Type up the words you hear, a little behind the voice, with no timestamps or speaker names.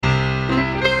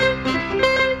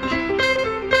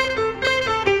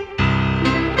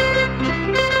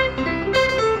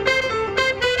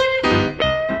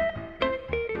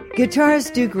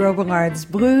Guitarist Duke Robillard's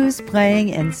blues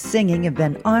playing and singing have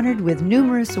been honored with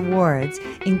numerous awards,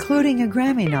 including a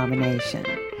Grammy nomination.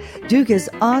 Duke is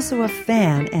also a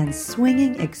fan and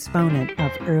swinging exponent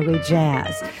of early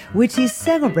jazz, which he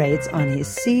celebrates on his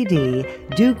CD,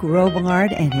 Duke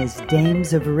Robillard and His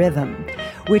Dames of Rhythm,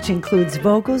 which includes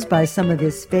vocals by some of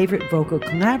his favorite vocal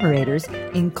collaborators,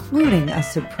 including a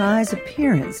surprise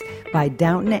appearance by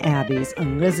Downton Abbey's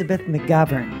Elizabeth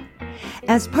McGovern.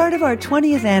 As part of our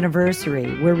 20th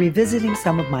anniversary, we're revisiting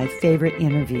some of my favorite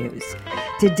interviews.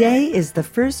 Today is the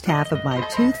first half of my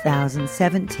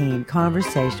 2017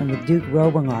 conversation with Duke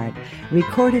Robillard,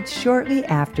 recorded shortly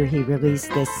after he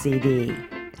released this CD.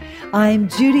 I'm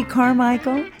Judy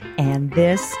Carmichael, and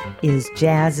this is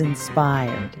Jazz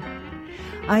Inspired.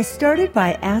 I started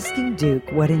by asking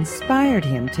Duke what inspired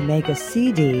him to make a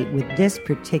CD with this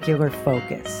particular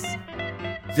focus.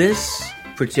 This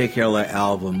particular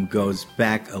album goes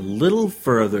back a little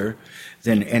further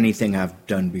than anything I've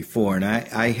done before, and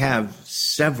I have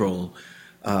several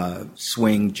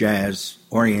swing jazz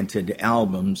oriented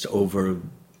albums over.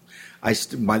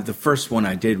 The first one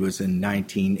I did was in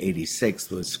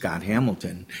 1986 with Scott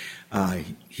Hamilton.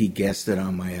 He guested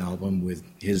on my album with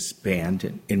his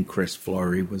band, and Chris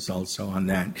Flory was also on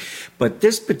that. But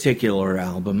this particular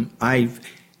album,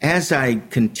 as I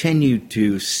continued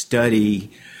to study.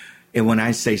 And when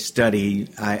I say study,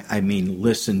 I mean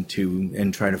listen to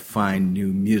and try to find new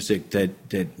music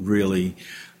that really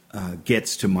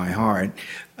gets to my heart.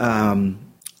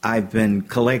 I've been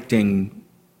collecting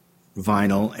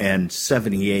vinyl and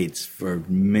 78s for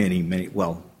many,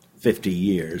 50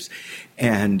 years.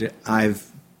 And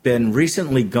I've been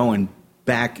recently going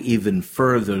back even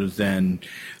further than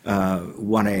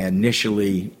what I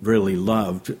initially really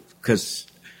loved, because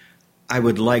I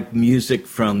would like music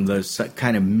from the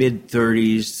kind of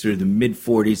mid-30s through the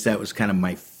mid-40s. That was kind of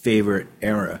my favorite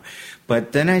era.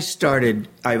 But then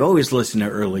I've always listened to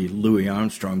early Louis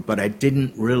Armstrong, but I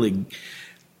didn't really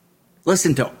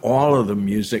listen to all of the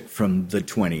music from the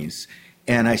 20s.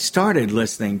 And I started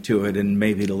listening to it in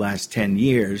maybe the last 10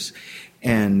 years.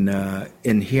 And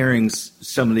in hearing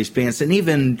some of these bands, and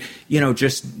even,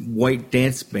 just white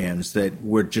dance bands that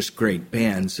were just great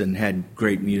bands and had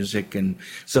great music, and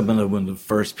some of them were the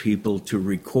first people to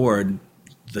record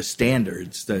the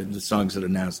standards, the songs that are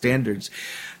now standards,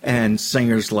 and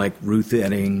singers like Ruth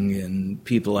Etting and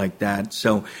people like that.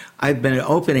 So I've been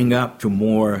opening up to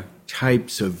more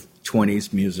types of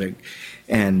 20s music,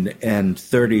 and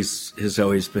 30s has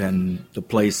always been the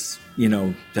place,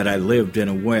 that I lived in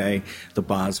a way. The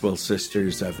Boswell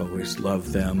sisters, I've always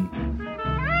loved them.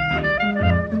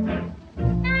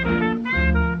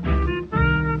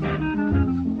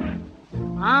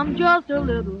 I'm just a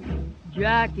little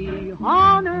Jackie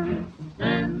Horner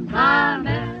since I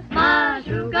met my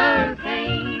sugar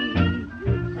cane.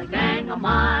 A gang of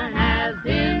mine has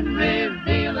been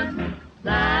revealing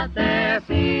that they're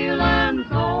feeling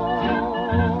sore.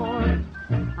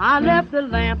 I left the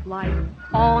lamplight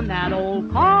on that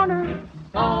old corner,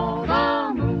 saw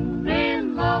the moon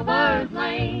in Lover's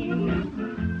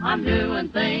Lane. I'm doing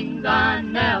things I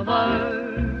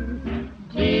never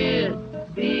did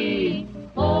before.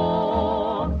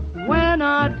 When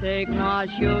I take my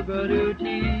sugar to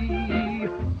tea,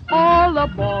 all the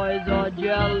boys are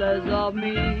jealous of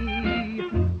me,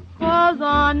 'cause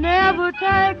I never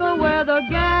take her where the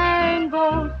gang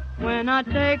goes. When I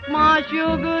take my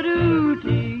sugar to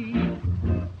tea,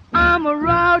 I'm a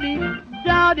rowdy,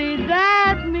 dowdy,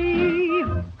 that's me.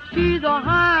 She's a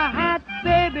high-hat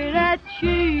baby, that's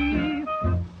she.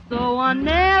 So I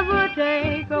never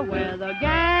take her where the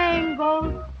gang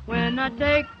goes. When I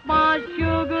take my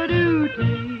sugar to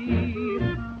tea,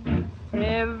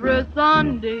 every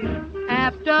Sunday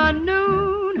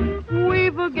afternoon, we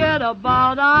forget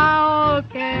about our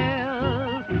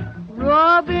cares,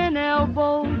 rubbing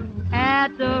elbows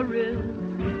at the wrist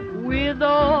with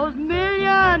those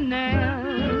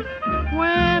millionaires.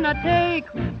 When I take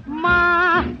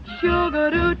my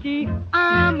sugar to tea,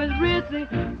 I'm as rich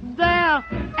there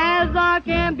as I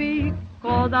can be,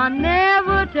 'cause I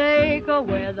never take her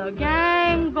where the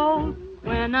gang goes.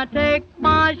 When I take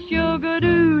my sugar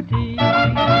to tea.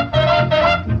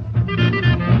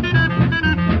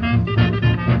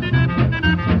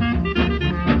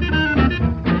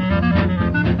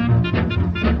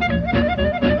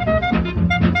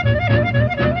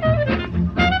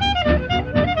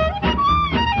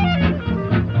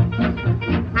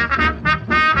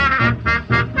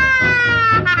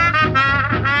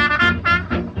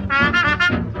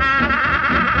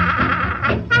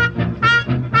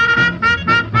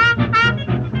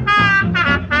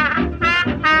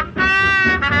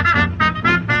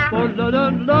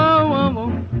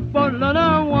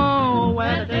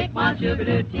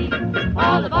 sugar tea.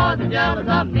 All the boys are jealous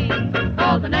of me,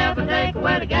 'cause I never take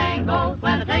away the gang goes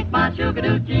when I take my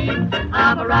sugar tea.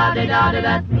 I'm a roddy-dotty,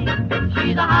 that's me.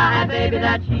 She's a hi-hat baby,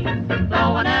 that's she. So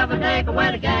I never take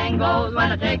away the gang goes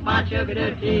when I take my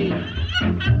sugar tea.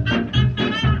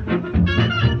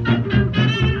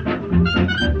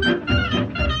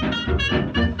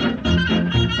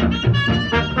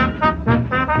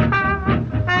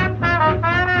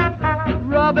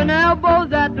 Rubbing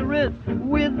elbows at the wrist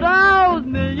with those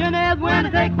millionaires when I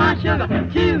take my sugar to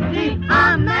tea.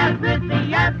 I'm as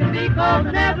ritzy as can be, 'cause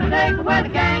I never take away the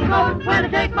gang goes when I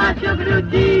take my sugar to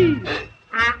tea.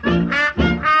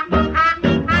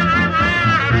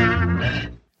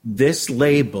 This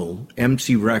label,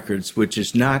 MC Records, which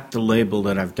is not the label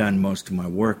that I've done most of my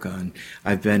work on.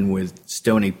 I've been with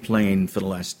Stony Plain for the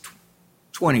last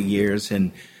 20 years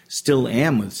and still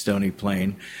am with Stony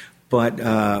Plain. But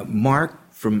Mark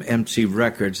from MC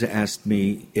Records asked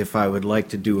me if I would like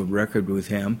to do a record with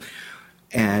him.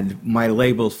 And my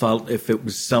label felt if it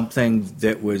was something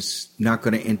that was not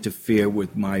going to interfere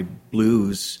with my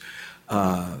blues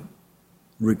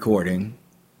recording,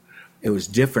 it was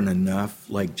different enough,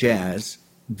 like jazz,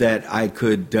 that I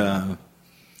could do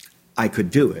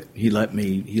it. He let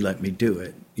me do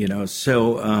it, you know.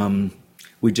 So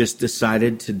we just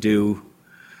decided to do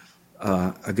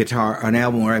an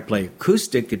album where I play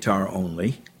acoustic guitar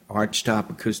only,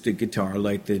 archtop acoustic guitar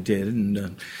like they did in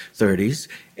the 30s,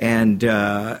 and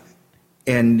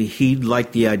he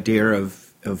liked the idea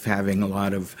of having a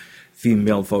lot of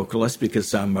female vocalists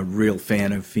because I'm a real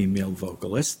fan of female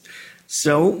vocalists.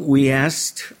 So we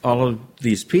asked all of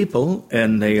these people,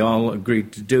 and they all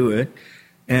agreed to do it.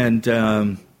 And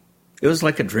it was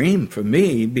like a dream for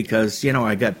me because, you know,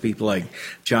 I got people like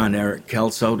John Eric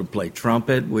Kelso to play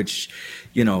trumpet, which,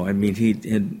 you know, I mean,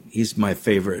 he's my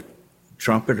favorite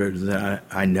trumpeter that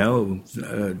I know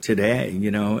today,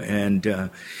 you know, and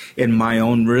in my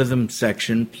own rhythm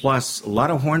section, plus a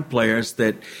lot of horn players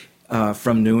that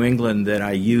from New England that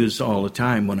I use all the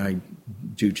time when I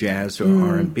do jazz or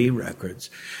R&B records.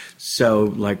 So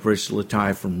like Rich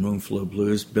Latai from Roomful of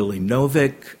Blues, Billy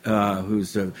Novick,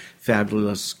 who's a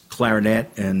fabulous clarinet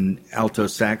and alto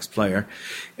sax player.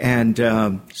 And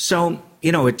so,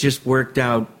 you know, it just worked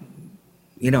out,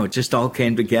 you know, it just all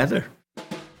came together.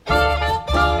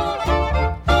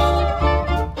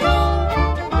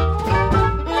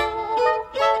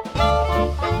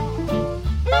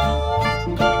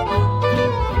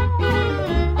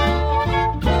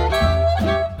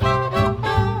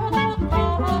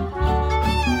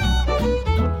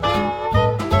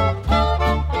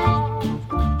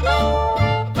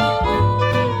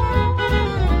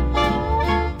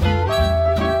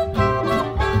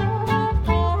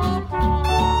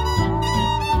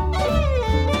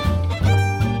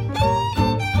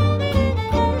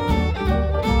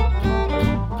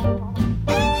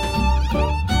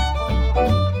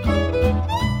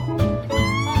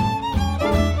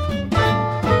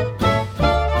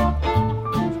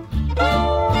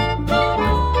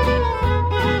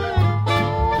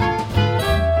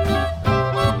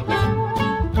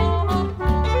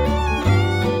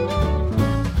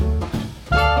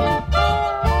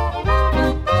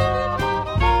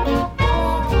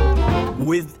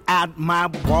 Without my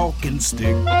walking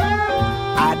stick,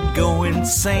 I'd go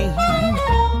insane.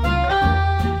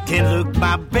 Can't look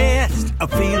my best, I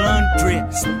feel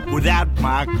undressed without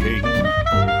my cane.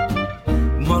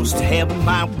 Must have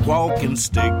my walking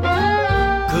stick,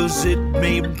 'cause it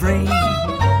may rain.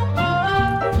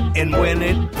 And when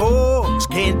it pours,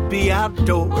 can't be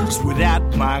outdoors without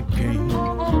my cane.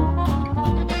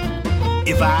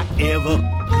 If I ever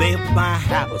left my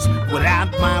house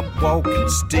without my walking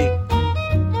stick,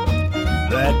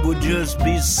 that would just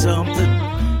be something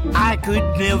I could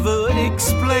never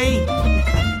explain.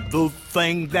 The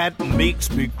thing that makes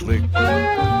me click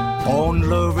on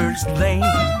Lover's Lane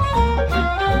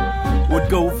would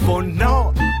go for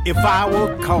naught if I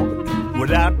were caught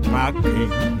without my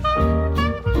cane.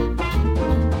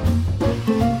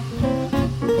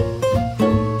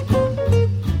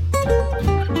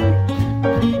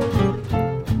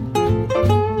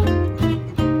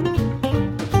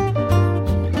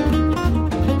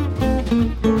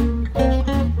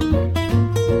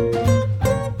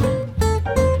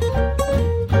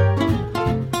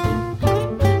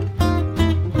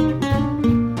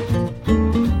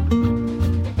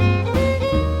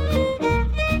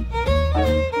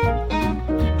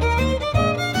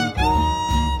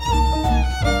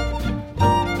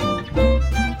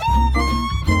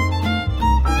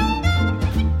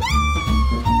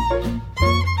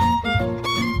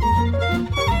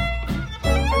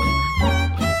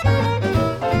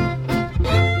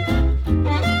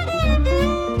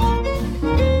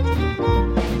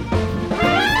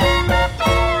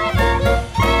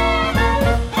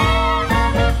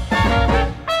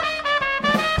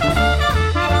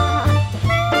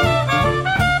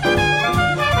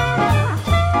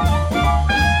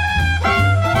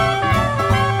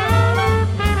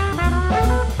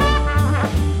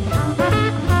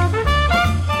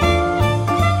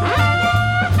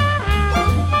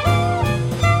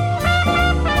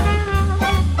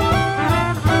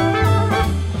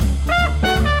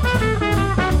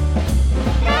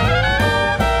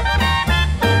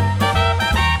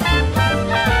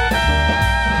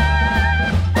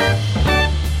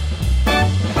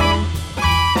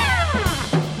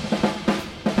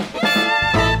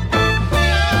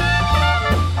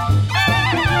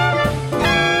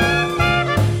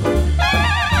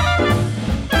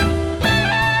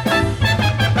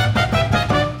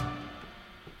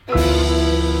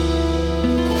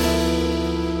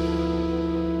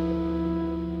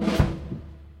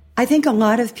 I think a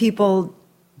lot of people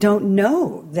don't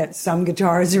know that some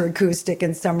guitars are acoustic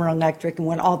and some are electric and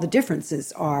what all the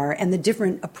differences are and the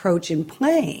different approach in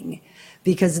playing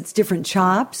because it's different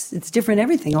chops, it's different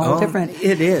everything, all different.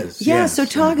 It is. Yeah, yes, so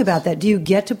talk about that. Do you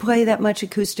get to play that much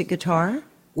acoustic guitar?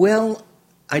 Well,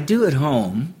 I do at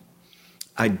home.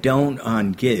 I don't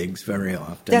on gigs very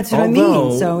often. That's what I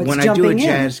mean. So it's when I do a jumping in.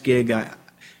 jazz gig,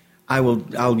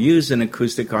 I'll use an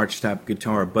acoustic archtop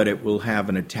guitar, but it will have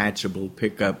an attachable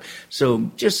pickup, so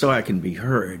just so I can be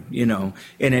heard, and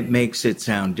it makes it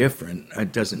sound different.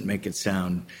 It doesn't make it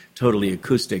sound totally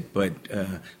acoustic, but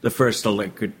the first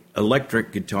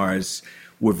electric guitars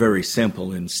were very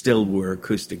simple and still were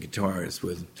acoustic guitars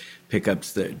with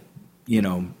pickups that,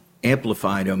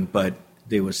 amplified them, but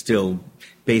they were still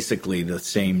basically the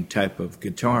same type of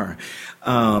guitar.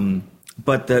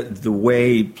 But the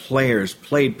way players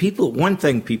played, one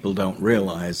thing people don't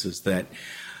realize is that,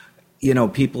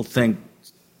 people think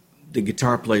the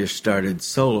guitar players started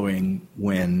soloing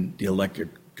when the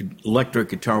electric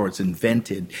guitar was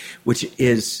invented, which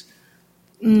is,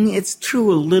 it's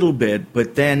true a little bit,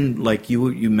 but then, like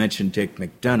you mentioned Dick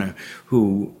McDonough,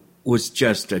 who was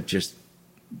just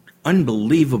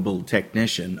unbelievable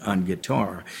technician on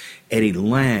guitar. Eddie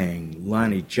Lang,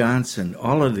 Lonnie Johnson,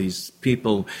 all of these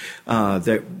people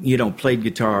that, played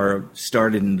guitar,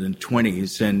 started in the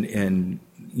 20s and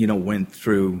went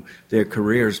through their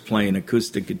careers playing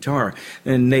acoustic guitar.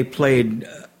 And they played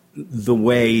the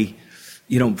way,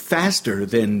 faster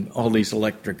than all these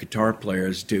electric guitar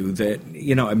players do that,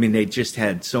 they just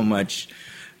had so much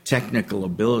technical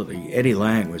ability. Eddie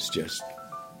Lang was just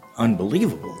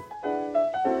unbelievable.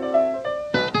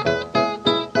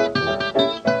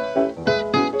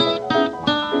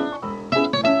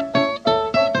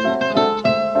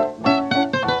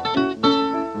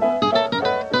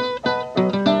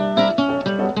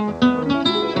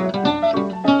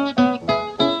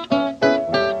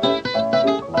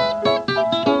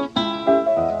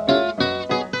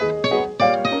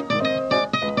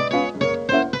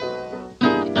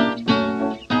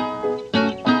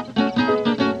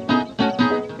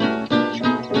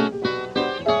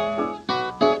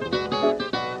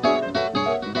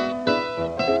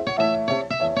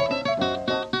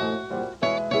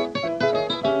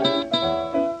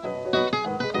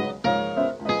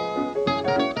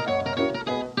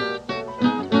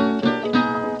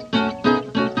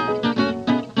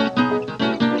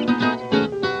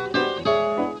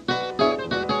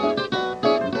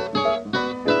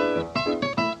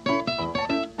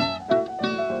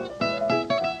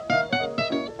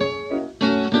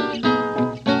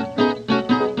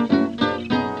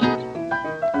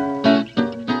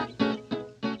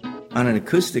 On an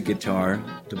acoustic guitar,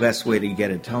 the best way to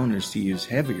get a tone is to use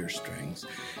heavier strings,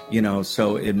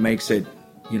 so it makes it,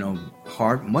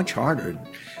 much harder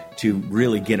to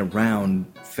really get around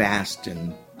fast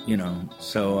and,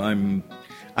 so I'm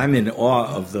in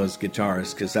awe of those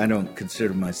guitars because I don't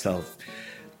consider myself,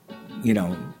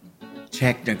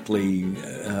 technically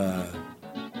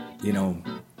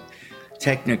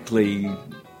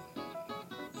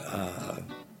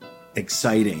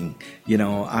exciting.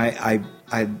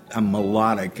 I'm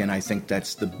melodic, and I think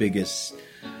that's the biggest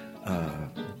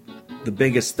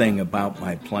thing about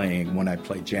my playing when I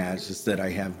play jazz is that I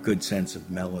have good sense of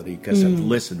melody because I've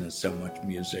listened to so much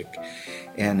music,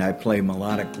 and I play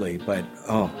melodically. But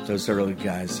those early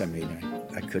guys, I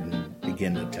couldn't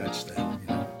begin to touch them.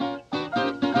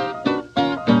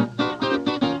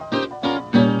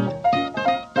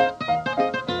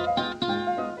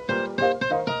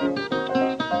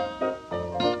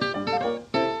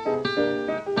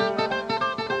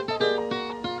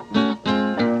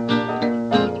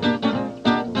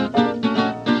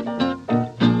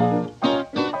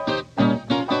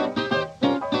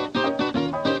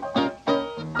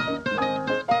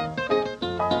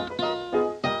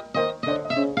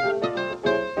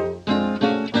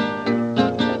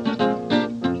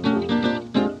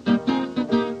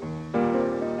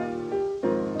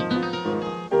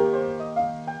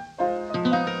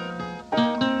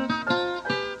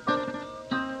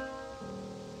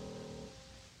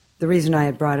 The reason I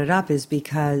had brought it up is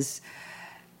because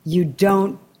you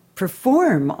don't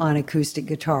perform on acoustic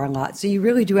guitar a lot. So you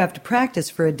really do have to practice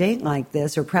for a date like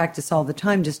this, or practice all the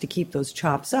time just to keep those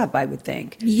chops up, I would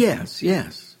think. Yes.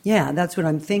 Yeah, that's what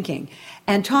I'm thinking.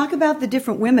 And talk about the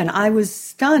different women. I was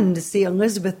stunned to see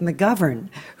Elizabeth McGovern,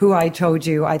 who I told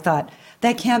you, I thought,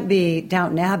 that can't be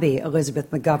Downton Abbey, Elizabeth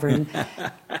McGovern.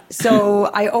 So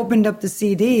I opened up the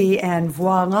CD and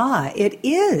voila, it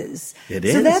is. It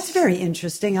is. So that's very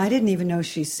interesting. I didn't even know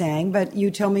she sang, but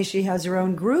you tell me she has her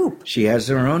own group. She has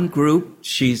her own group.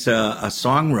 She's a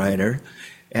songwriter,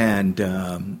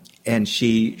 and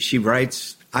she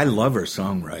writes. I love her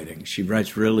songwriting. She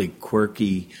writes really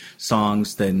quirky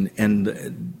songs.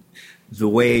 And the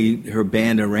way her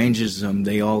band arranges them,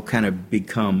 they all kind of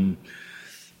become.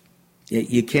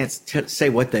 You can't say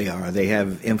what they are. They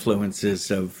have influences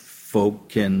of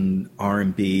folk and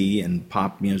R&B and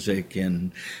pop music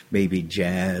and maybe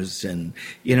jazz, and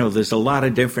there's a lot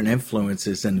of different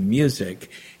influences in the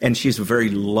music. And she's a very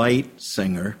light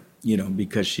singer,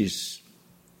 because she's.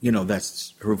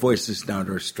 That's her voice is not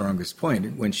her strongest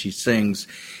point. When she sings,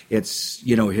 it's,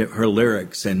 her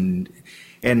lyrics and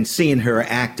seeing her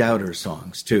act out her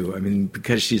songs too. I mean,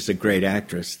 because she's a great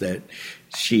actress, that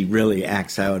she really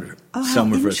acts out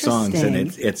some of her songs, and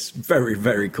it's very,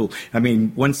 very cool. I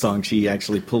mean, one song she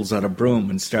actually pulls out a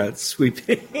broom and starts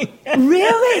sweeping.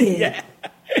 Really? Yeah.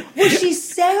 Well, she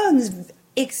sounds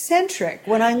eccentric.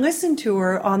 When I listened to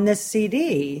her on this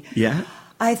CD, yeah,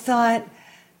 I thought,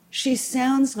 she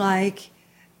sounds like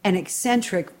an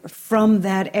eccentric from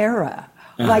that era.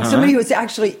 Like somebody who was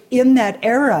actually in that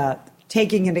era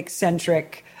taking an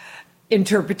eccentric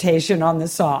interpretation on the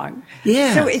song.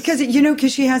 Yeah. So,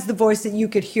 because she has the voice that you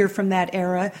could hear from that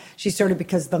era. She sort of,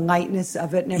 because the lightness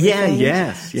of it and everything.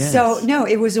 Yeah, yes. So, no,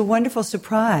 it was a wonderful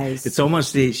surprise. It's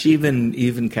almost, she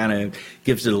even kind of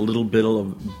gives it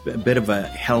a bit of a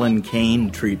Helen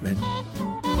Kane treatment.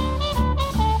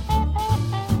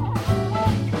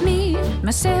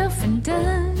 Myself and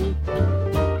I,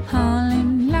 all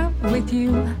in love with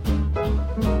you.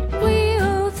 We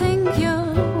all think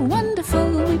you're wonderful,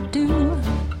 we do.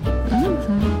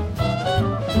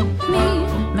 Me,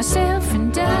 myself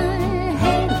and I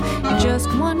have just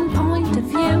one point of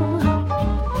view.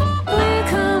 We're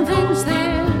convinced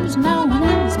there's no one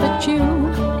else but you.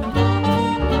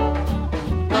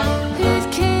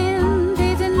 It can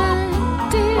be the night,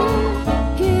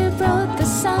 dear, you brought the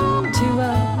sun to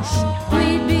us.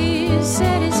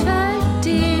 Satisfied,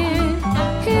 dear,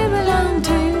 you belong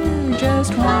to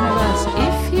just one of us.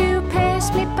 If you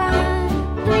pass me by,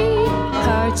 we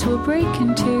hearts will break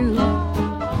in two.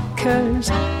 'Cause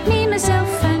me,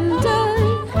 myself, and I,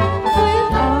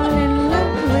 we're all in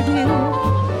love with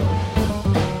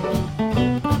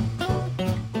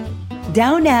you.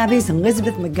 Down Abbey's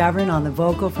Elizabeth McGovern on the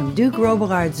vocal from Duke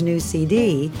Robillard's new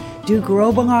CD, Duke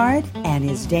Robillard and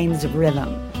His Dames of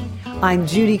Rhythm. I'm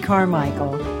Judy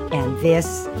Carmichael, and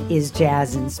this is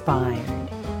Jazz Inspired.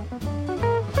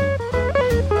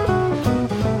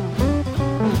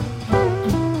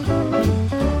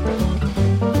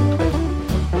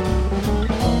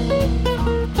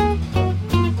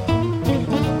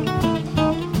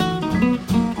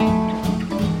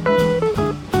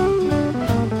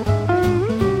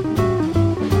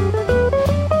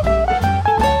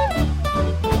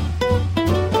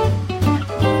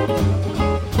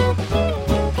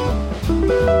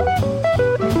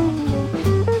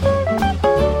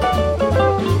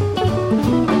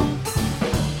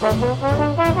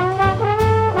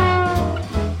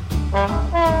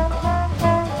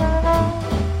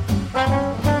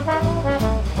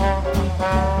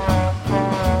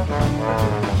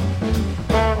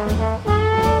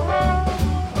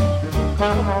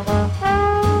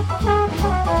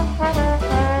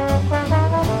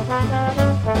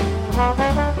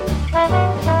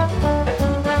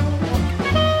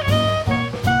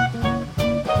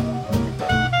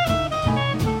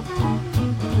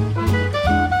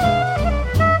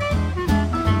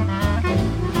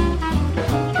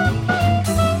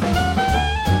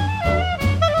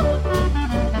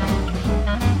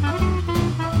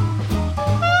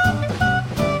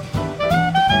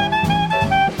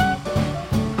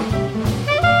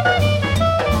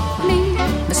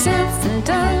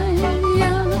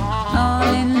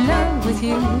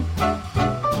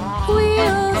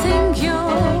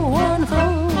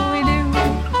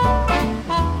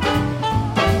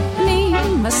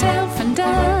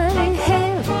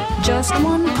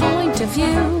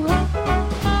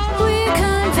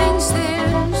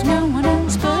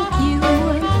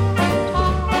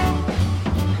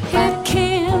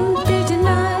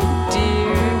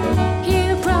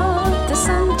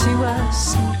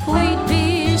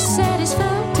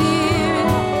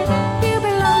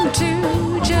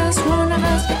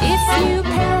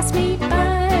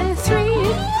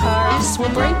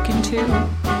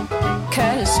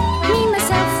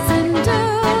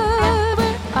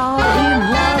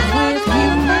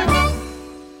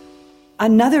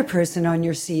 Another person on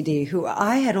your CD who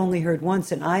I had only heard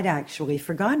once, and I'd actually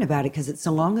forgotten about it because it's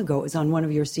so long ago. It was on one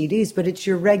of your CDs, but it's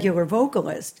your regular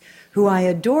vocalist who I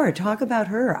adore. Talk about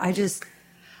her.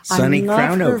 Sunny I love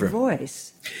Crownover. her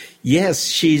voice. Yes,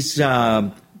 she's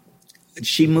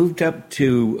she moved up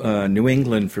to New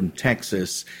England from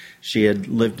Texas. She had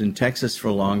lived in Texas for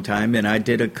a long time, and I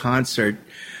did a concert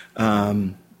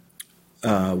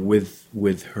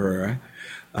with her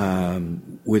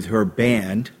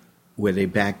band, where they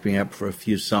backed me up for a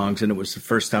few songs, and it was the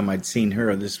first time I'd seen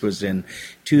her. This was in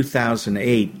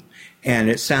 2008, and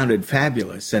it sounded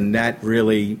fabulous, and that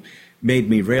really made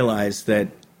me realize that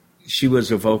she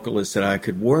was a vocalist that I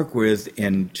could work with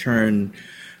and turn,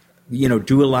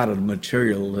 do a lot of the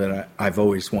material that I've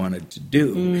always wanted to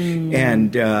do.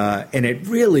 And it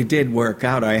really did work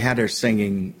out. I had her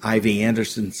singing Ivy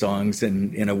Anderson songs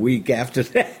in a week after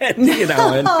that,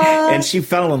 and she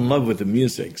fell in love with the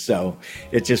music. So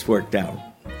it just worked out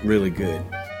really good.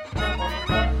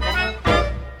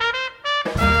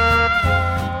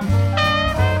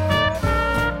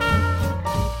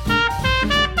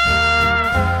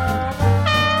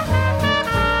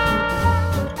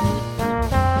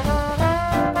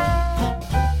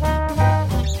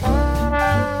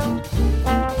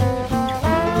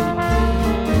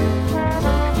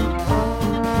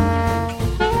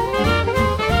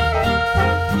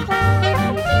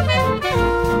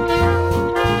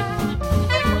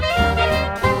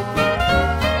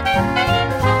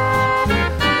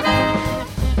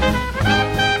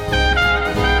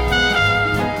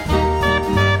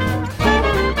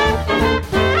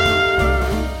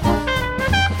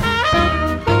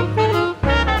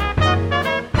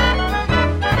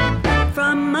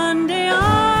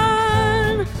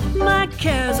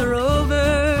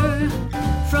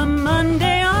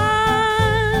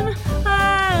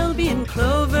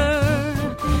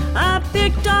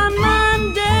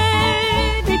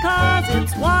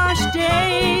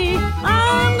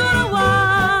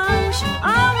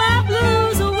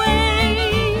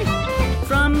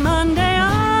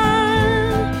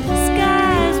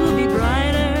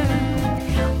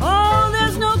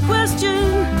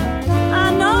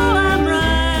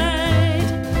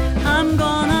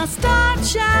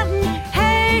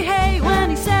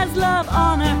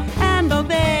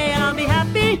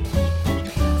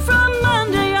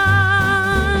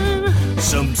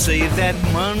 Say that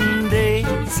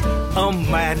Monday's a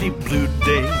mighty blue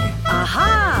day.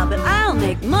 Aha, but I'll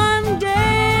make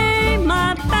Monday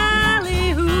my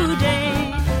ballyhoo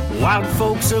day. While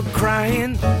folks are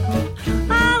crying,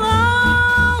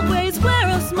 I'll always wear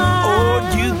a smile.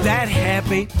 Oh, you that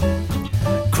happy,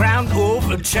 crowned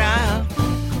over child.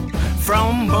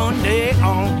 From Monday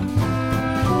on,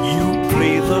 you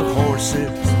play the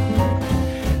horses.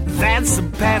 That's the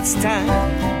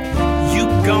pastime you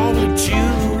gonna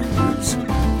choose.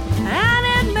 And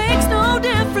it makes no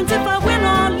difference if I win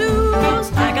or lose.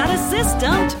 I got a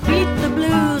system to beat the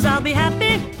blues. I'll be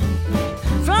happy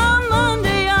from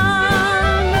Monday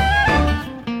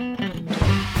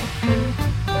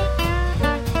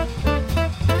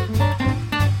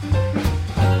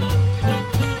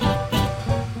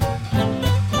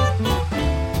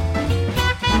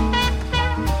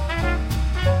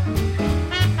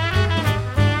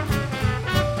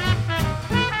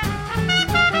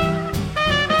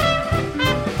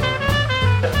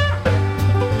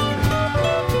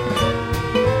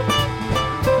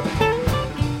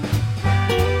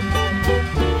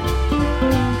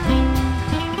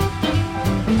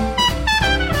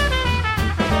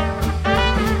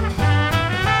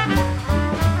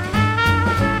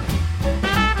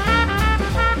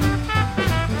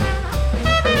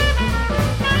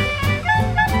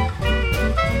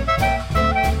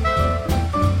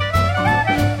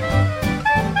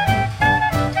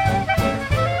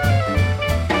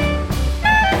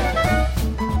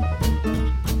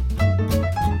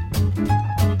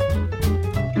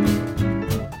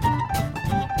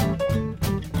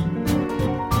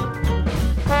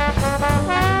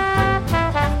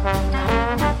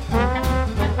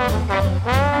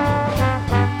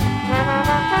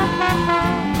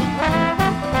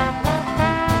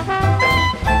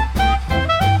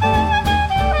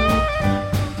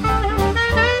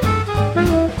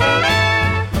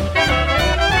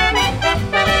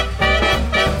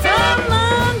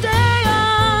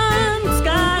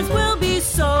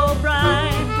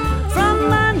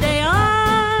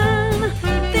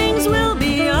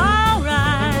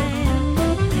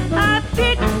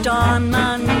on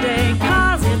Monday,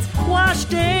 'cause it's wash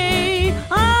day.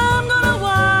 I'm gonna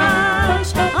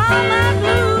wash all my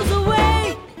blues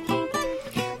away.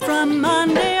 From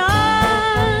Monday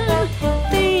on,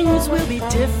 things will be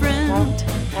different.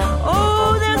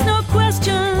 Oh, there's no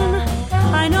question,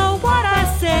 I know what I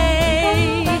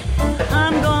say.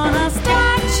 I'm gonna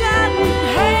start shouting,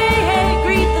 hey, hey,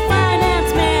 greet the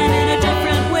finance man in a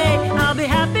different way. I'll be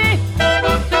happy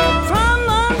from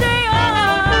Monday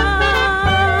on.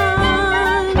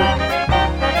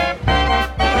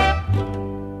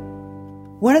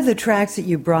 One of the tracks that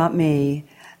you brought me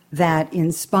that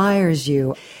inspires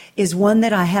you is one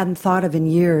that I hadn't thought of in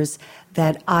years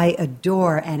that I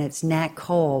adore, and it's Nat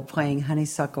Cole playing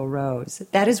Honeysuckle Rose.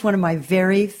 That is one of my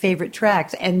very favorite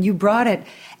tracks, and you brought it.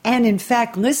 And in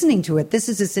fact, listening to it, this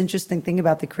is this interesting thing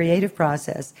about the creative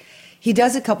process. He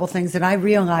does a couple things that I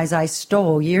realize I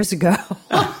stole years ago.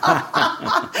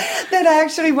 That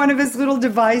actually one of his little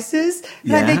devices.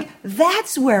 And I think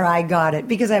that's where I got it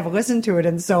because I've listened to it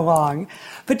in so long.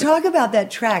 But talk about that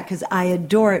track because I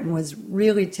adore it and was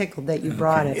really tickled that you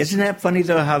brought it. Isn't that funny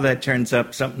though how that turns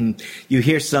up something, you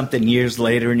hear something years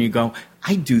later and you go,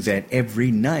 I do that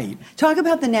every night. Talk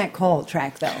about the Nat Cole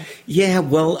track though. Yeah,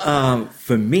 well,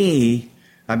 for me,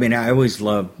 I mean, I always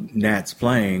loved Nat's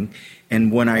playing.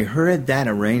 And when I heard that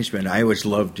arrangement, I always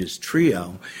loved his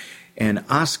trio. And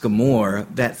Oscar Moore,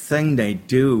 that thing they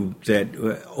do that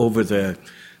over the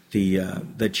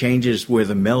changes where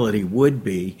the melody would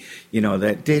be, you know,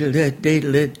 that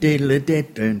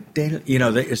you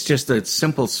know, it's just a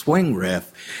simple swing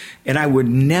riff. And I would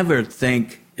never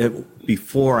think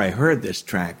before I heard this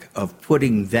track of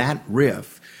putting that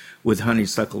riff with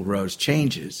Honeysuckle Rose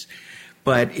Changes.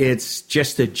 But it's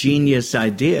just a genius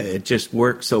idea. It just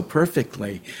works so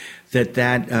perfectly that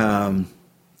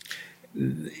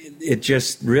it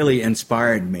just really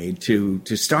inspired me to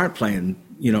start playing,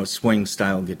 you know, swing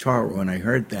style guitar when I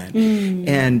heard that.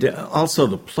 And also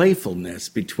the playfulness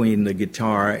between the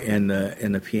guitar and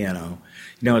the piano.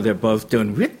 You know, they're both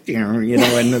doing, you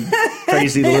know, and the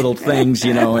crazy little things,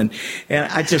 you know, and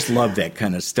I just love that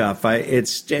kind of stuff.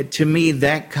 It's to me,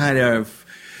 that kind of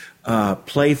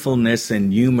playfulness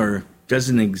and humor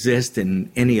doesn't exist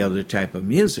in any other type of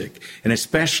music, and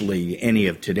especially any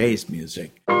of today's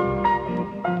music.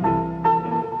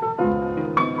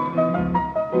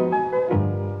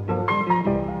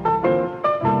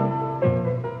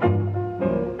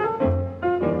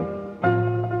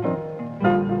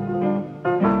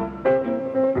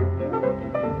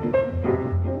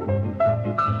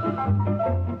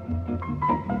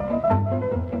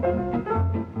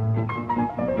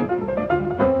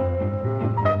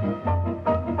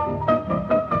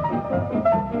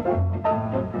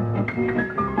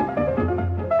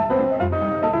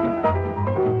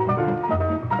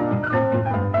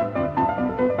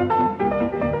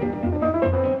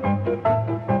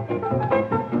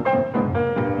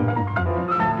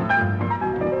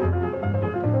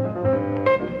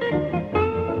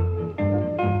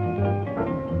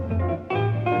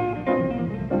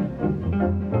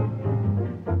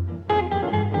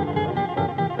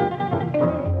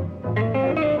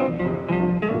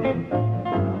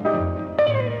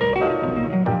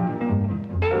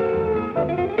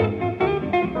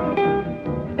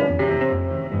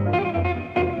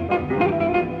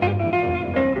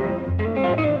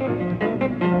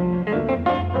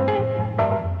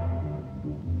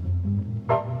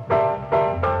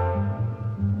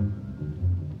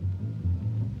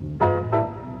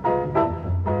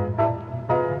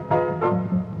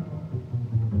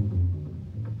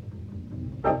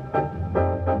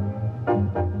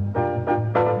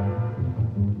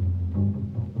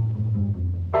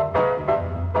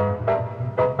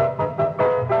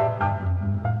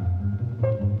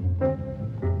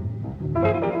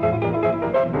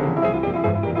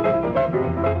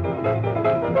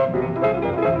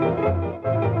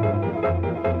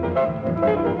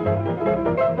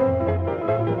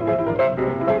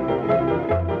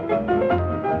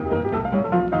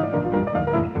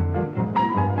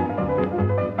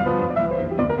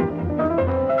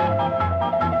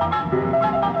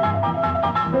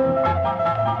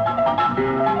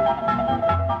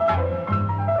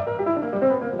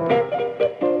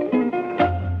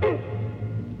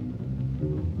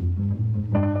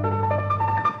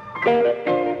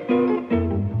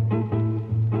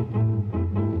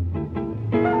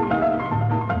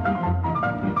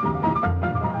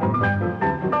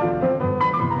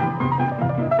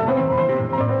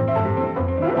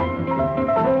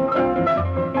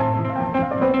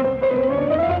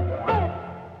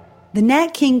 The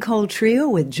Nat King Cole Trio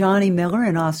with Johnny Miller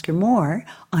and Oscar Moore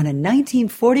on a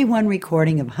 1941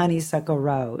 recording of Honeysuckle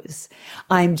Rose.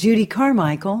 I'm Judy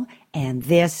Carmichael, and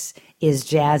this is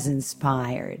Jazz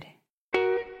Inspired.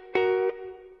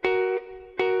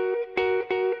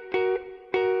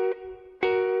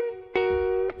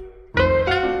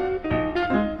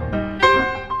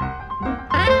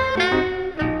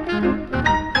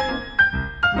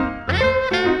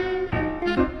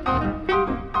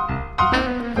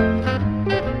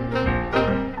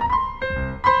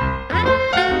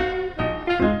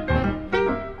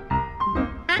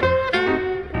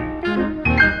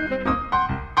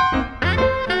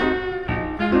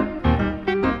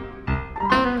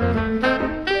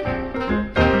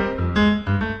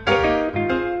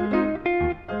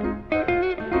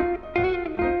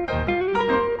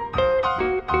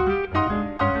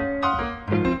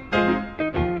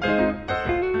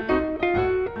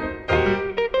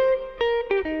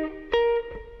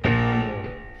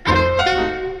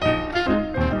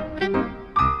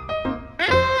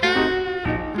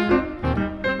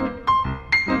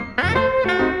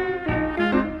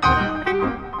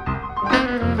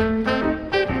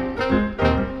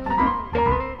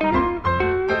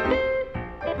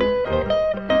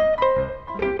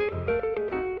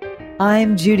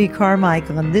 I'm Judy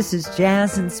Carmichael, and this is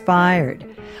Jazz Inspired.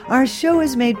 Our show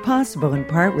is made possible in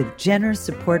part with generous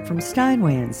support from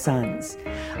Steinway & Sons.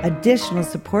 Additional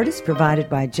support is provided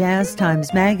by Jazz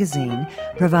Times Magazine,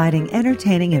 providing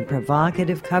entertaining and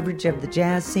provocative coverage of the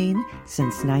jazz scene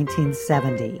since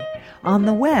 1970. On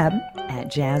the web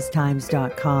at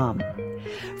jazztimes.com.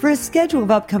 For a schedule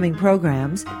of upcoming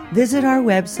programs, visit our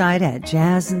website at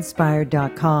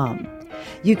jazzinspired.com.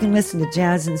 You can listen to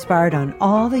Jazz Inspired on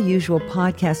all the usual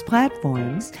podcast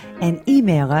platforms and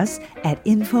email us at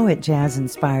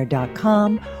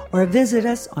info@jazzinspired.com or visit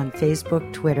us on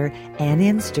Facebook, Twitter, and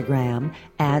Instagram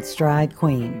at Stride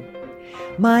Queen.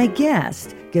 My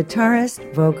guest,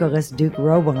 guitarist, vocalist Duke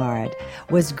Robillard,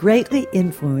 was greatly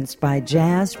influenced by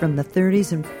jazz from the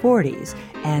 30s and 40s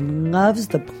and loves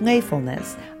the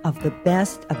playfulness of the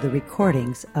best of the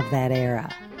recordings of that era.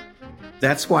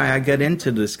 That's why I got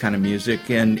into this kind of music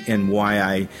and why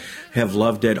I have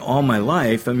loved it all my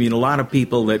life. I mean, a lot of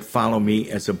people that follow me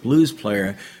as a blues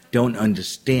player don't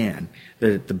understand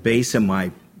that the base of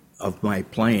my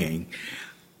playing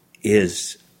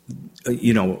is,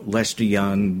 Lester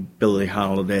Young, Billie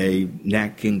Holiday,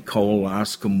 Nat King Cole,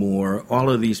 Oscar Moore, all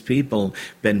of these people,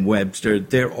 Ben Webster,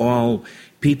 they're all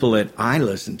people that I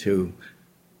listen to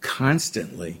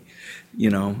constantly,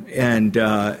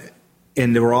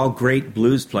 and they're all great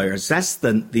blues players. That's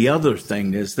the other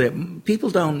thing is that people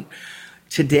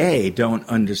today don't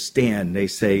understand. They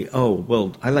say, oh,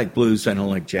 well, I like blues, I don't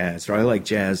like jazz, or I like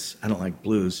jazz, I don't like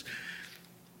blues.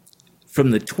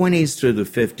 From the 20s through the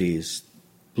 50s,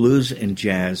 blues and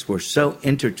jazz were so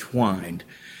intertwined.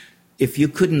 If you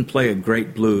couldn't play a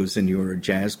great blues and you were a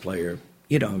jazz player,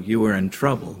 you were in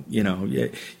trouble.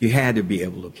 You had to be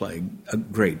able to play a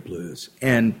great blues.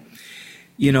 And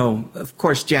of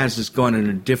course, jazz has gone in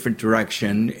a different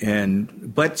direction,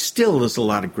 but still there's a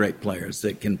lot of great players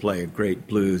that can play a great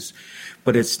blues,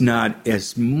 but it's not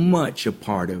as much a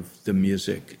part of the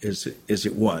music as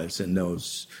it was in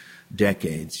those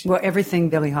decades. Well, everything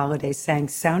Billie Holiday sang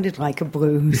sounded like a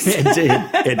blues. It did,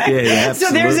 absolutely. So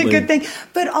there's a good thing.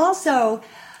 But also,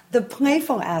 the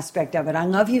playful aspect of it, I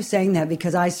love you saying that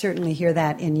because I certainly hear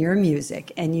that in your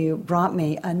music. And you brought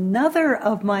me another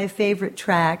of my favorite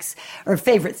tracks, or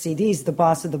favorite CDs, The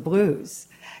Boss of the Blues.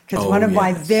 Because one of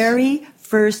my very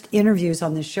first interviews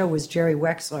on this show was Jerry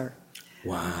Wexler.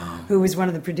 Wow. Who was one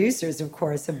of the producers, of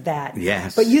course, of that.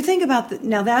 Yes. But you think about,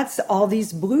 now that's all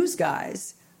these blues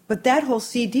guys, but that whole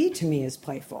CD to me is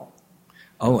playful.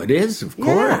 Oh, it is, of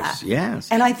course, yes.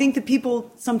 And I think that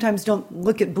people sometimes don't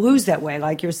look at blues that way.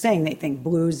 Like you're saying, they think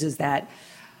blues is that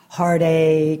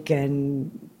heartache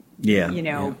and,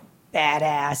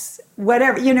 badass,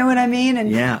 whatever, you know what I mean?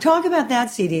 And talk about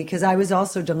that CD, because I was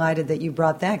also delighted that you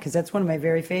brought that, because that's one of my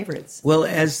very favorites. Well,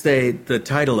 as the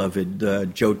title of it,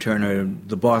 Joe Turner,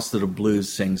 the boss of the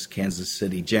blues, sings Kansas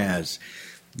City Jazz.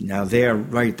 Now,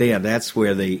 right there, that's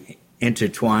where they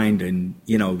intertwined, and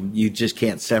you just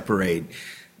can't separate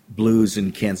blues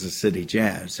and Kansas City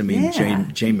jazz. I mean,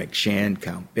 Jay McShann,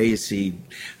 Count Basie,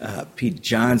 Pete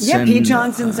Johnson. Yeah, Pete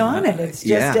Johnson's on it. It's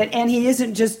just and he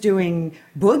isn't just doing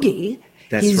boogie.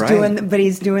 That's right.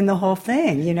 He's doing the whole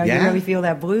thing. You really feel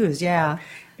that blues. Yeah.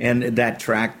 And that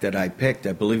track that I picked,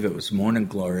 I believe it was Morning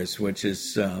Glories, which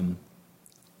is,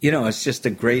 it's just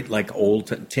a great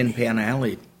old Tin Pan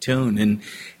Alley tune, and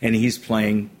he's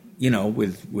playing.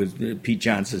 With Pete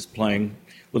Johnson's playing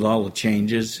with all the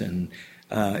changes, and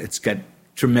it's got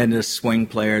tremendous swing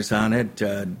players on it.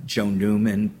 Joe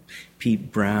Newman,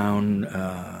 Pete Brown,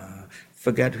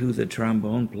 forget who the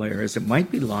trombone player is. It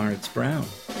might be Lawrence Brown.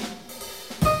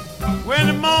 When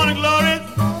the morning glories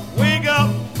wake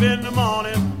up in the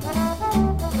morning,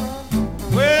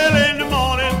 well in the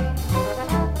morning,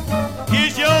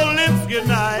 kiss your lips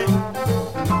goodnight.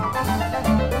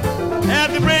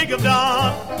 At the break of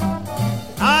dawn,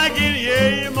 I can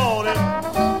hear you moaning.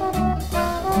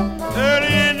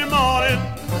 Early in the morning,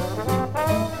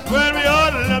 when we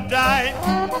huddle up tight,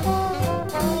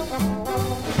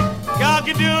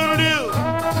 cock-a-doodle-doo,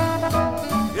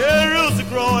 yeah, the rooster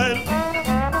crowing.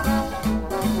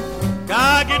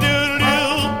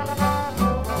 Cock-a-doodle-doo,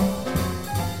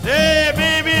 hey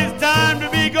baby, it's time to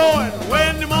be going.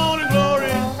 When the morning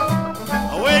glory,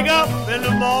 I wake up in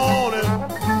the morning.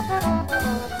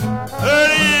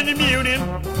 Early in the morning,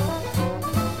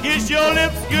 kiss your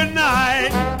lips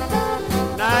goodnight.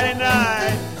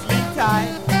 Nighty-night, sleep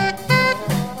tight.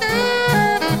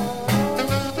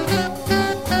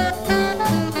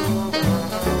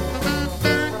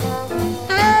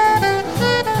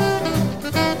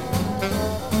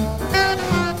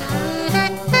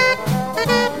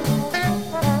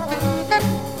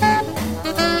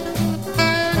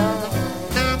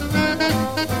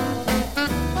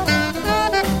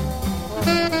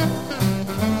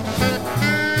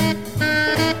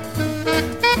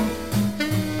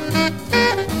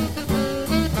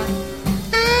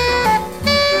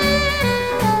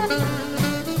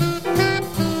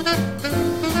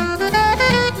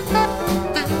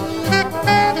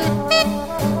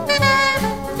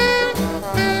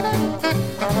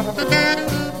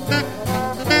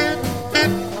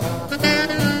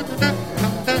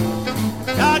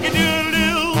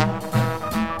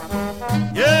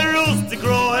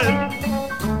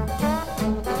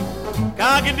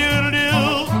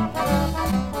 rock-a-doodle-doo.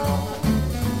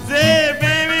 Say,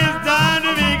 baby, it's time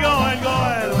to be going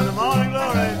when the morning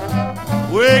glory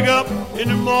wake up in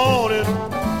the morning,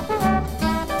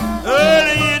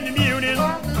 early in the morning,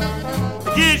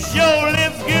 kiss your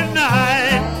lips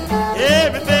goodnight.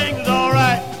 Everything's all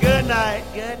right. Good night,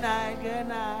 good night, good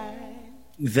night.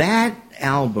 That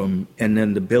album, and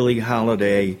then the Billie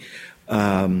Holiday,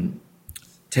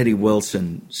 Teddy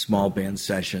Wilson small band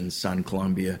sessions on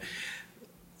Columbia,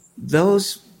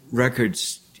 those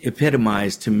records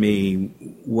epitomize to me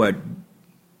what,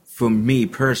 for me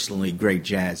personally, great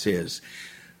jazz is.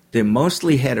 They're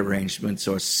mostly head arrangements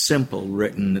or simple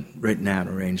written out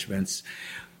arrangements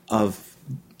of,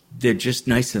 they're just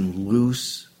nice and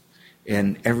loose,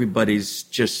 and everybody's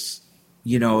just,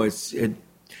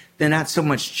 they're not so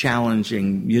much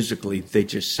challenging musically. They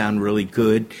just sound really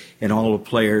good, and all the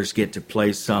players get to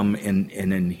play some and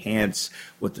enhance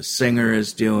what the singer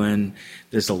is doing.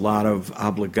 There's a lot of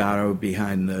obligato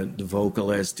behind the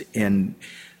vocalist, and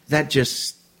that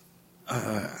just,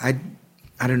 I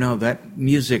don't know, that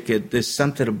music, there's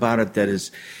something about it that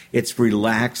is, it's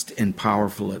relaxed and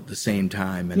powerful at the same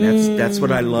time, and that's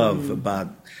what I love about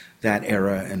that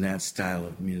era and that style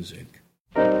of music.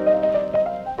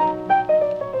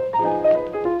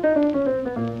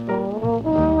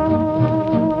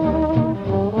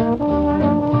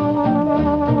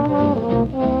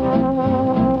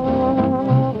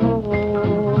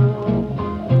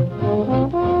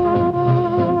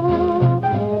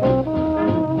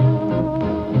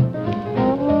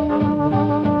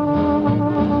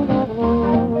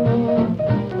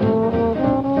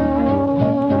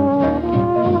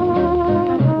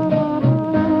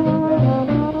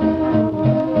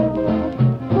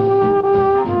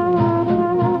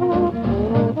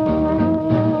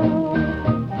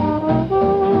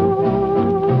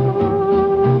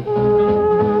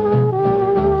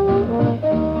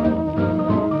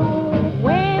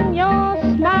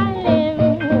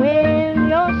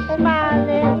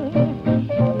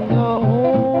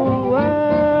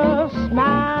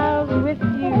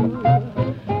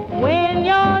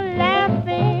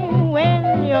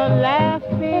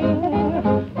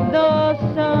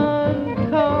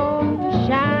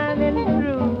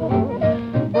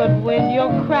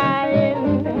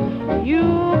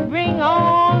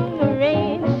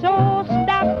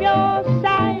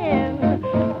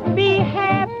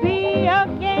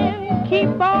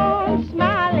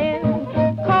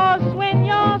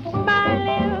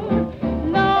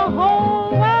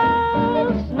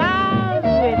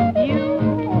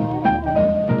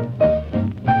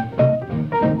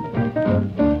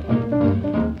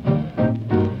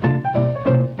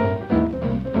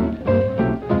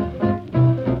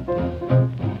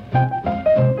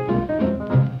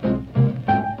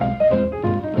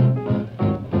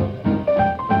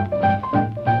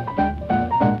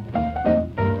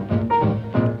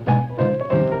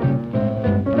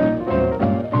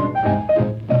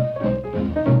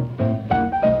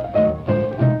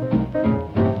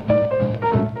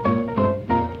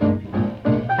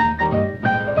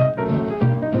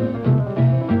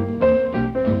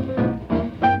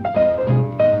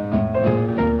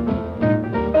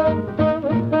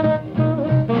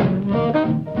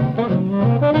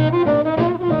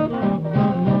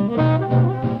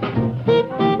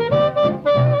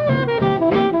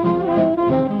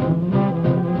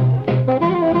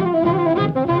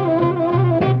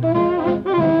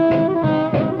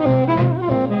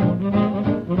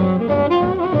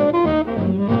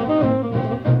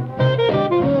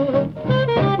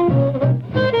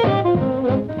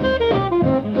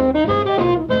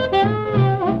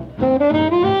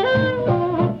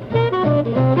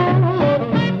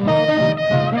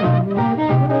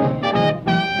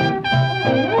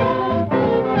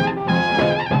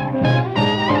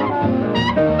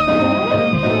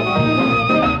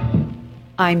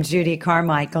 I'm Judy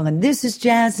Carmichael, and this is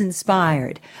Jazz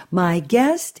Inspired. My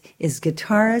guest is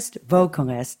guitarist,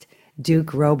 vocalist, Duke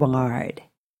Robillard.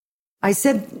 I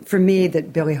said for me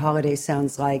that Billie Holiday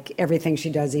sounds like everything she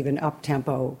does, even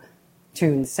up-tempo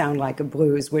tunes sound like a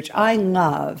blues, which I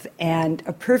love, and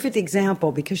a perfect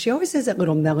example, because she always has that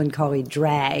little melancholy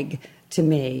drag to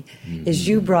me, is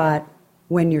you brought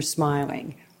When You're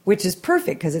Smiling, which is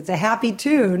perfect because it's a happy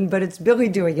tune, but it's Billie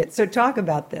doing it. So talk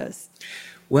about this.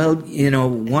 Well, you know,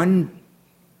 one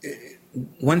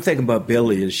thing about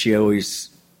Billie is she always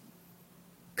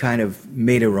kind of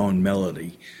made her own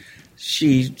melody.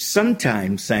 She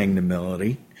sometimes sang the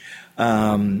melody,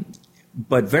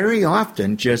 but very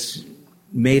often just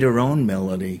made her own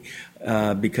melody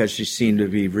because she seemed to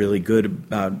be really good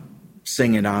about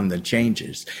singing on the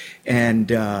changes. And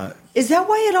Is that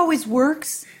why it always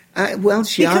works? Well,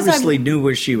 she Because obviously knew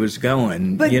where she was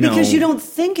going. But you know. because you don't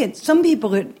think it. Some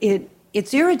people,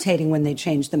 it's irritating when they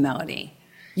change the melody.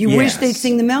 You wish they'd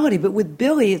sing the melody, but with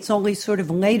Billie, it's only sort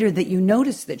of later that you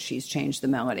notice that she's changed the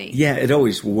melody. Yeah, it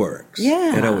always works.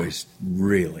 Yeah. It always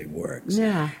really works.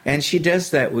 Yeah. And she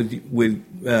does that with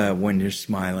When You're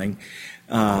Smiling.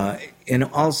 And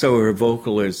also her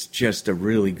vocal is just a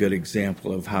really good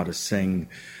example of how to sing,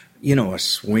 you know, a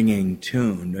swinging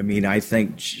tune. I mean, I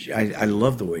think I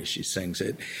love the way she sings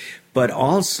it. But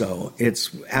also,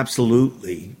 it's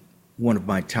absolutely one of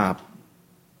my top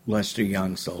Lester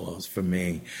Young solos for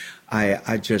me.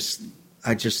 I just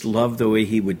love the way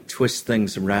he would twist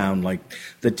things around, like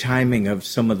the timing of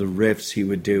some of the riffs he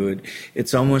would do.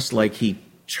 It's almost like he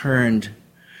turned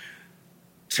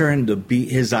the beat,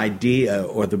 his idea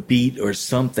or the beat or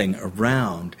something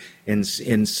around in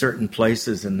certain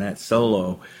places in that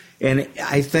solo. And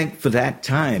I think for that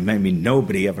time, I mean,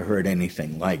 nobody ever heard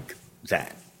anything like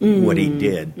that, what he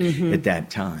did at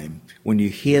that time. When you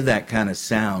hear that kind of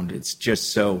sound, it's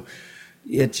just so,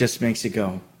 it just makes you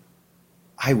go,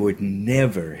 I would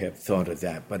never have thought of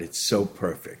that, but it's so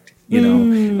perfect. You know,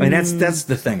 I mean, that's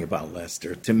the thing about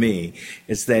Lester to me,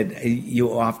 is that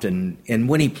you often, and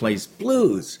when he plays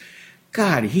blues,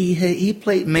 God, he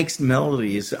makes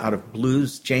melodies out of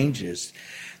blues changes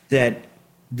that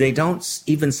they don't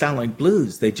even sound like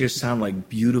blues. They just sound like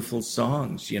beautiful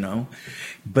songs, you know.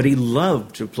 But he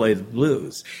loved to play the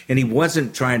blues, and he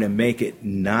wasn't trying to make it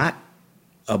not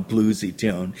a bluesy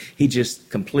tune. He just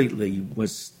completely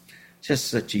was just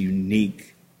such a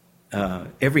unique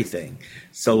everything,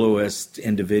 soloist,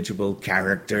 individual,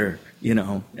 character, you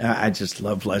know. I just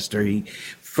love Lester.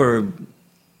 For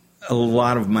a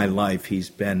lot of my life, he's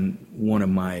been one of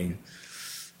my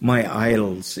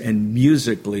idols, and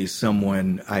musically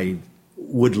someone I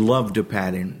would love to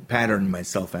pattern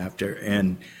myself after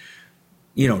and,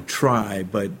 you know, try,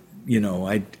 but, you know,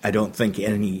 I don't think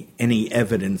any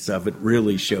evidence of it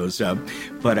really shows up,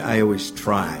 but I always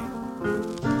try.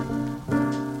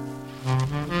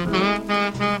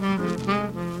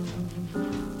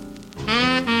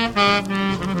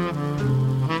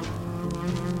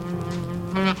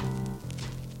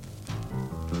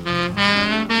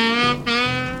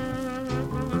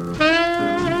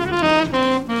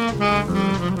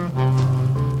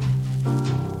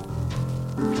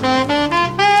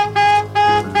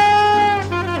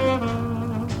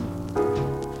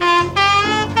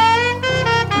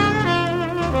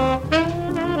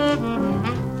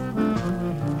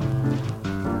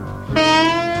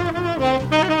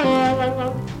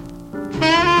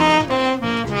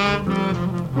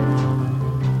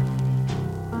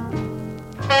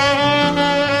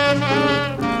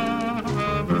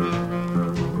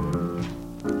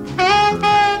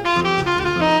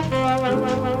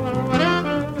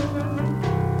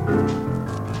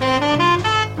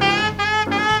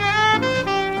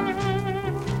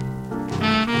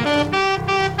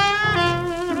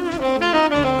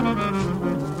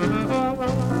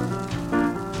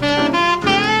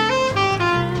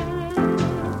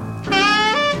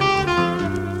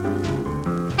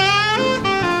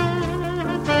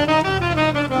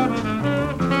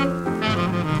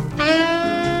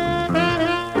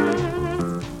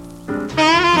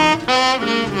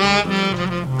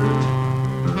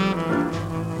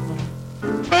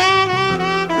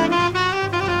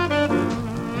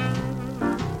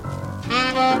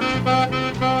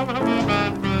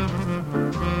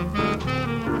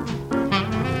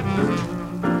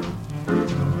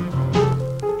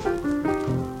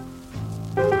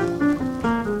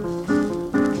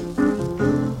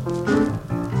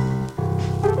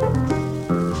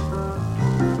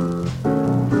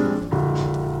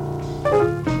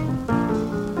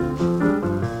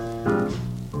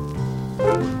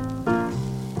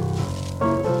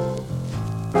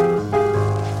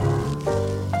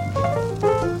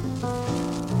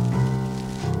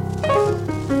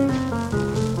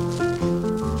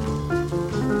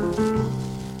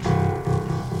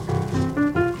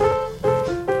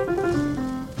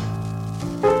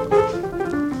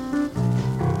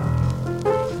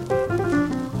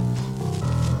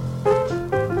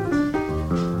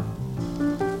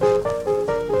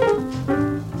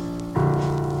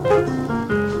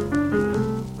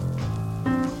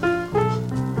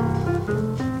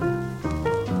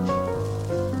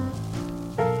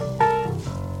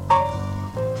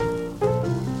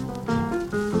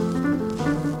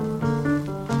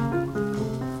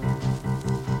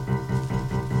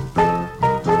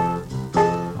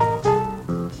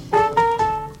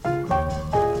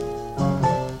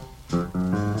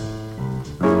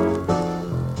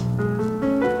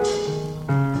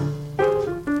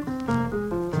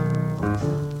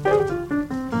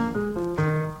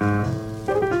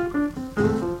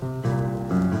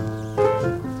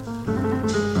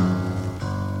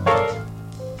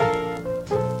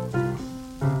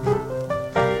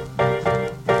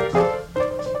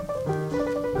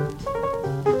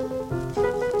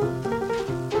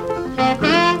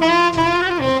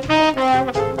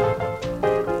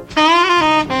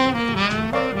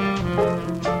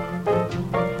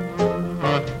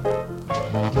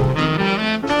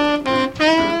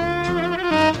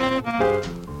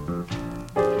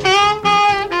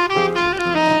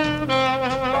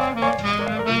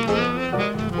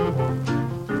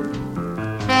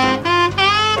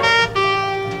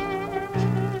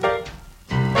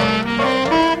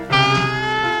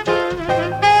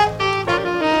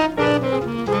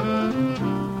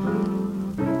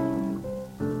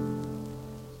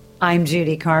 I'm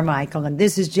Judy Carmichael, and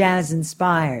this is Jazz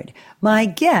Inspired. My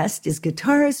guest is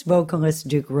guitarist, vocalist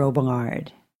Duke Robillard.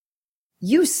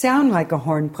 You sound like a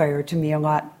horn player to me a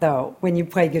lot, though, when you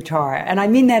play guitar, and I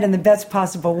mean that in the best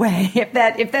possible way. If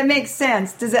that makes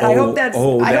sense, does it? I hope that's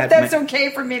okay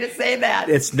for me to say that.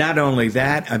 It's not only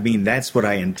that. I mean, that's what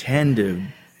I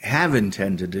have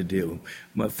intended to do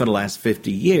for the last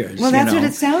 50 years. Well, that's what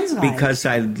it sounds like. Because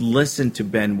I listened to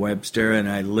Ben Webster, and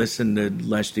I listened to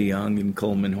Lester Young and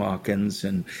Coleman Hawkins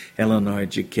and Eleanor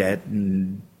Jaquette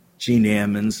and Gene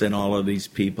Ammons and all of these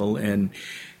people, and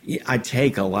I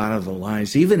take a lot of the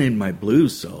lines, even in my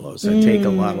blues solos, I take a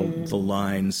lot of the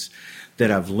lines that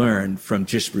I've learned from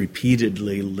just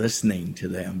repeatedly listening to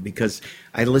them, because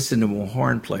I listen to more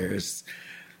horn players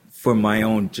for my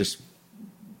own just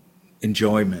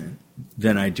enjoyment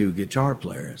than I do guitar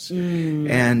players.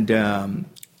 And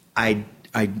I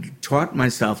taught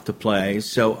myself to play,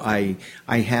 so I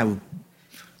have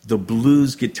the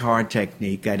blues guitar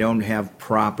technique. I don't have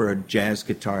proper jazz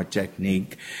guitar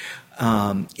technique.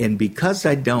 And because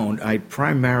I don't, I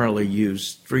primarily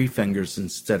use 3 fingers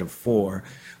instead of 4.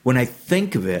 When I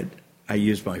think of it, I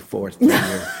use my 4th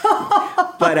finger.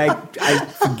 But I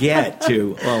forget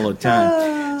to all the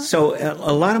time. So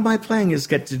a lot of my playing has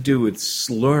got to do with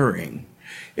slurring.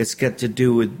 It's got to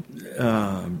do with,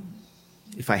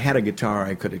 if I had a guitar,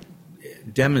 I could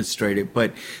demonstrate it,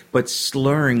 but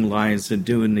slurring lines and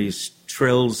doing these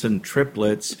trills and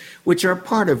triplets, which are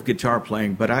part of guitar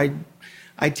playing, but I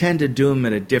tend to do them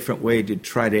in a different way to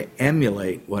try to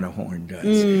emulate what a horn does,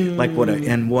 like what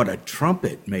a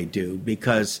trumpet may do.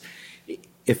 Because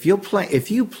if you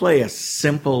play a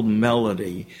simple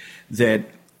melody that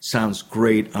sounds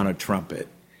great on a trumpet,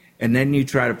 and then you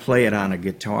try to play it on a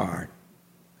guitar,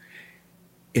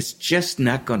 it's just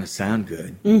not going to sound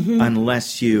good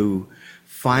unless you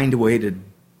find a way to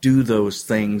do those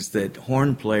things that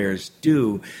horn players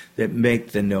do that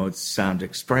make the notes sound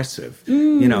expressive,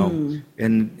 you know,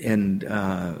 and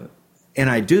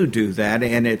I do that,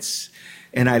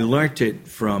 and I learned it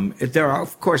from.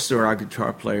 Of course there are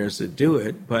guitar players that do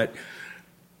it, but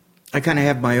I kind of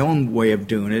have my own way of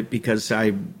doing it because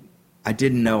I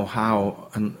didn't know how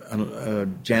a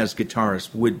jazz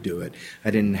guitarist would do it. I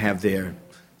didn't have their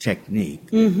technique.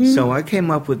 So I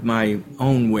came up with my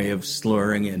own way of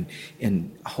slurring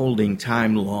and holding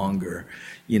time longer,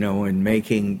 you know, and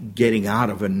getting out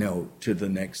of a note to the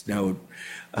next note.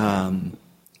 You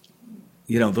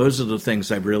know, those are the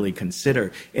things I really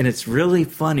consider. And it's really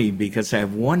funny because I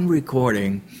have one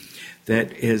recording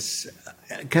that is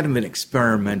kind of an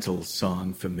experimental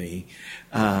song for me.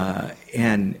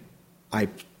 And I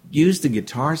used the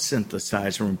guitar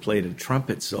synthesizer and played a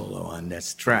trumpet solo on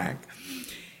this track.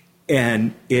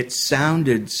 And it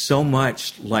sounded so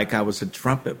much like I was a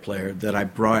trumpet player that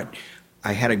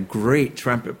I had a great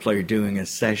trumpet player doing a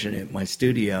session at my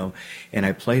studio, and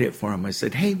I played it for him. I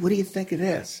said, "Hey, what do you think of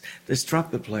this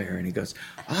trumpet player?" And he goes,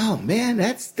 "Oh man,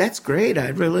 that's great. I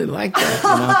really like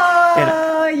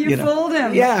that." You know? Fooled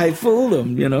him. Yeah, I fooled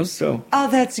him. You know, so. Oh,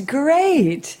 that's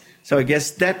great. So I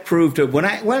guess that proved it.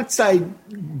 Once I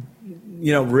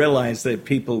realized that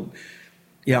people.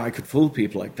 Yeah, I could fool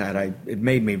people like that. It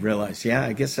made me realize,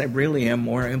 I guess I really am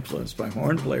more influenced by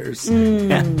horn players.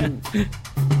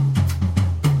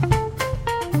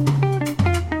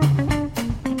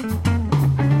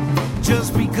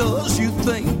 Just because you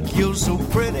think you're so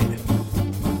pretty,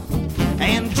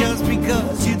 and just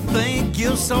because you think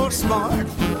you're so smart,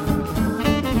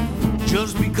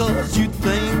 just because you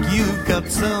think you've got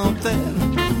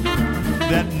something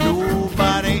that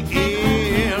nobody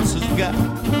else has got.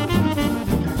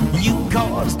 You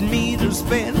caused me to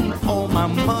spend all my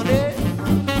money.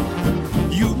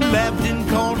 You laughed and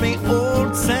called me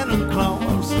old Santa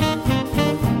Claus.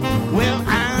 Well,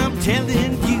 I'm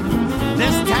telling you,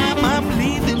 this time I'm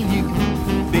leaving you,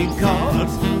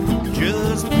 because,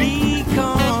 just because.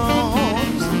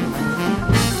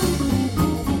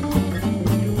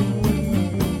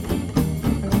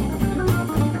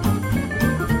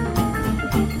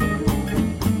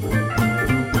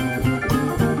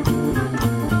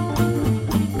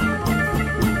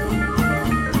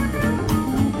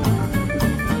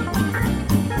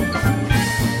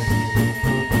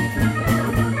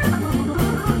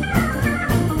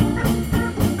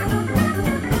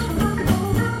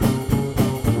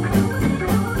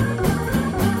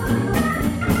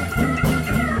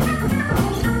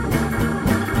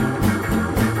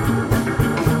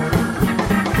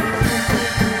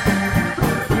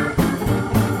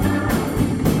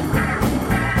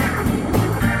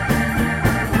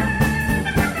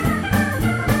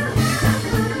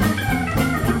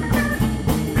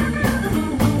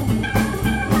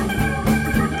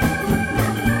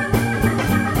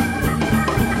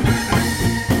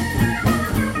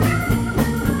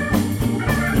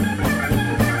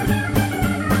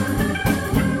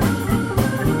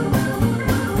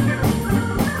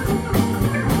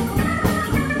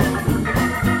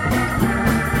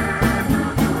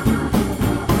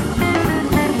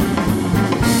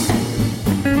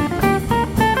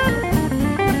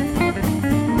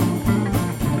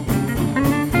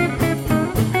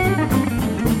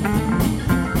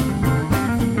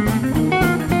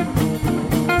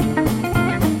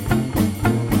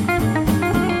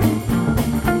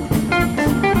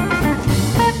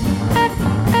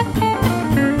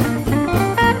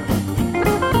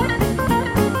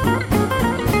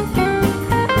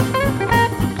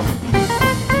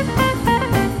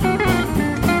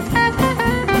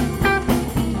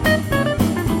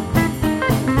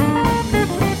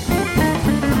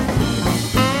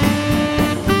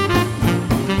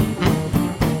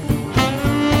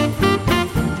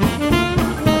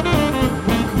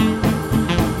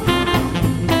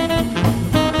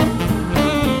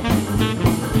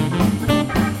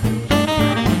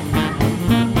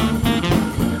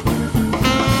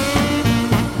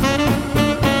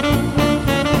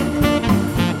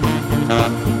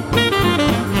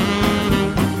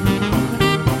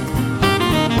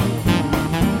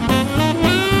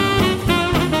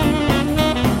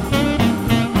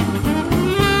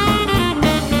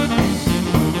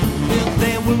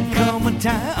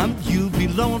 time you'll be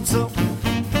lonesome,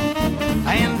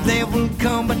 and there will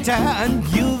come a time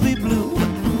you'll be blue,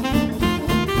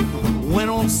 when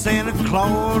old Santa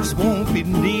Claus won't be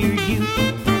near you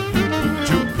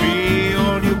to pay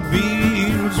all your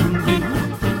bills and due.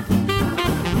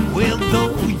 Well,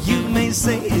 though you may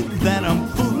say that I'm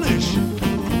foolish,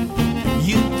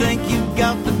 you think you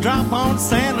got the drop on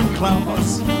Santa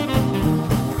Claus.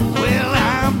 Well,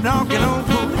 I'm knocking on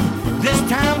wood, this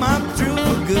time I'm through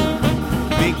for good,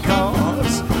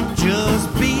 because,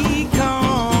 just because.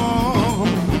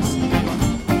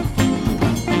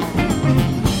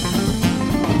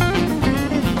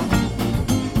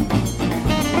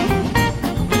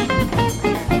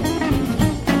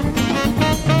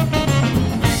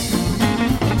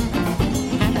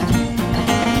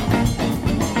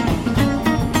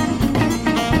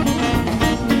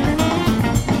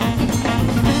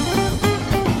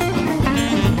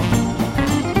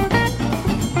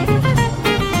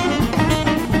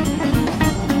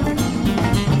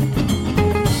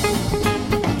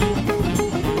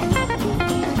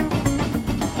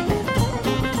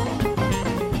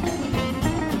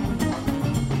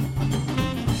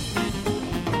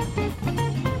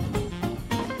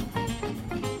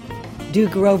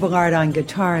 Duke Robillard on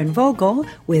guitar and vocal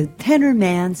with tenor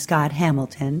man Scott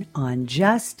Hamilton on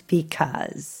Just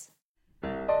Because.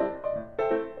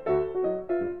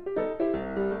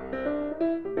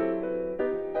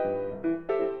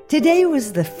 Today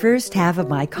was the first half of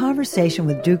my conversation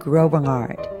with Duke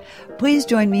Robillard. Please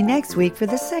join me next week for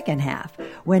the second half,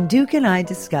 when Duke and I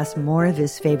discuss more of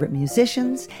his favorite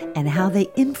musicians and how they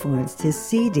influenced his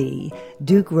CD,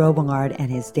 Duke Robillard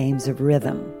and His Dames of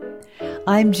Rhythm.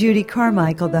 I'm Judy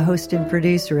Carmichael, the host and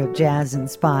producer of Jazz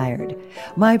Inspired.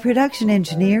 My production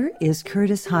engineer is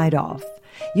Curtis Heidoff.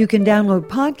 You can download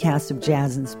podcasts of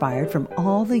Jazz Inspired from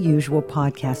all the usual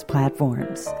podcast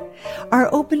platforms.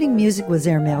 Our opening music was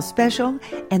Airmail Special,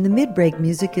 and the mid-break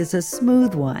music is a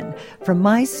smooth one from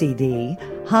my CD,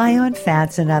 High on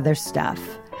Fats and Other Stuff.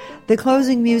 The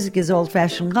closing music is Old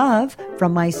Fashioned Love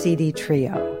from my CD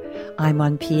Trio. I'm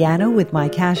on piano with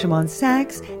Mike Hashem on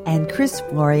sax and Chris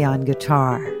Flory on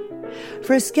guitar.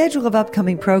 For a schedule of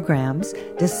upcoming programs,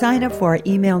 to sign up for our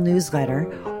email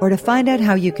newsletter, or to find out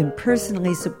how you can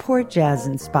personally support Jazz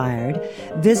Inspired,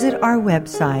 visit our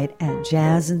website at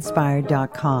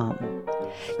jazzinspired.com.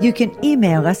 You can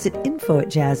email us at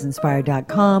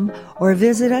info@jazzinspired.com or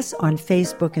visit us on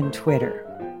Facebook and Twitter.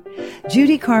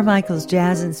 Judy Carmichael's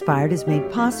Jazz Inspired is made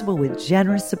possible with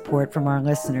generous support from our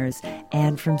listeners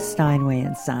and from Steinway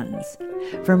 & Sons.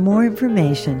 For more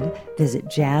information, visit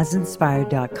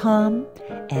jazzinspired.com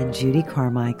and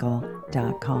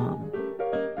judycarmichael.com.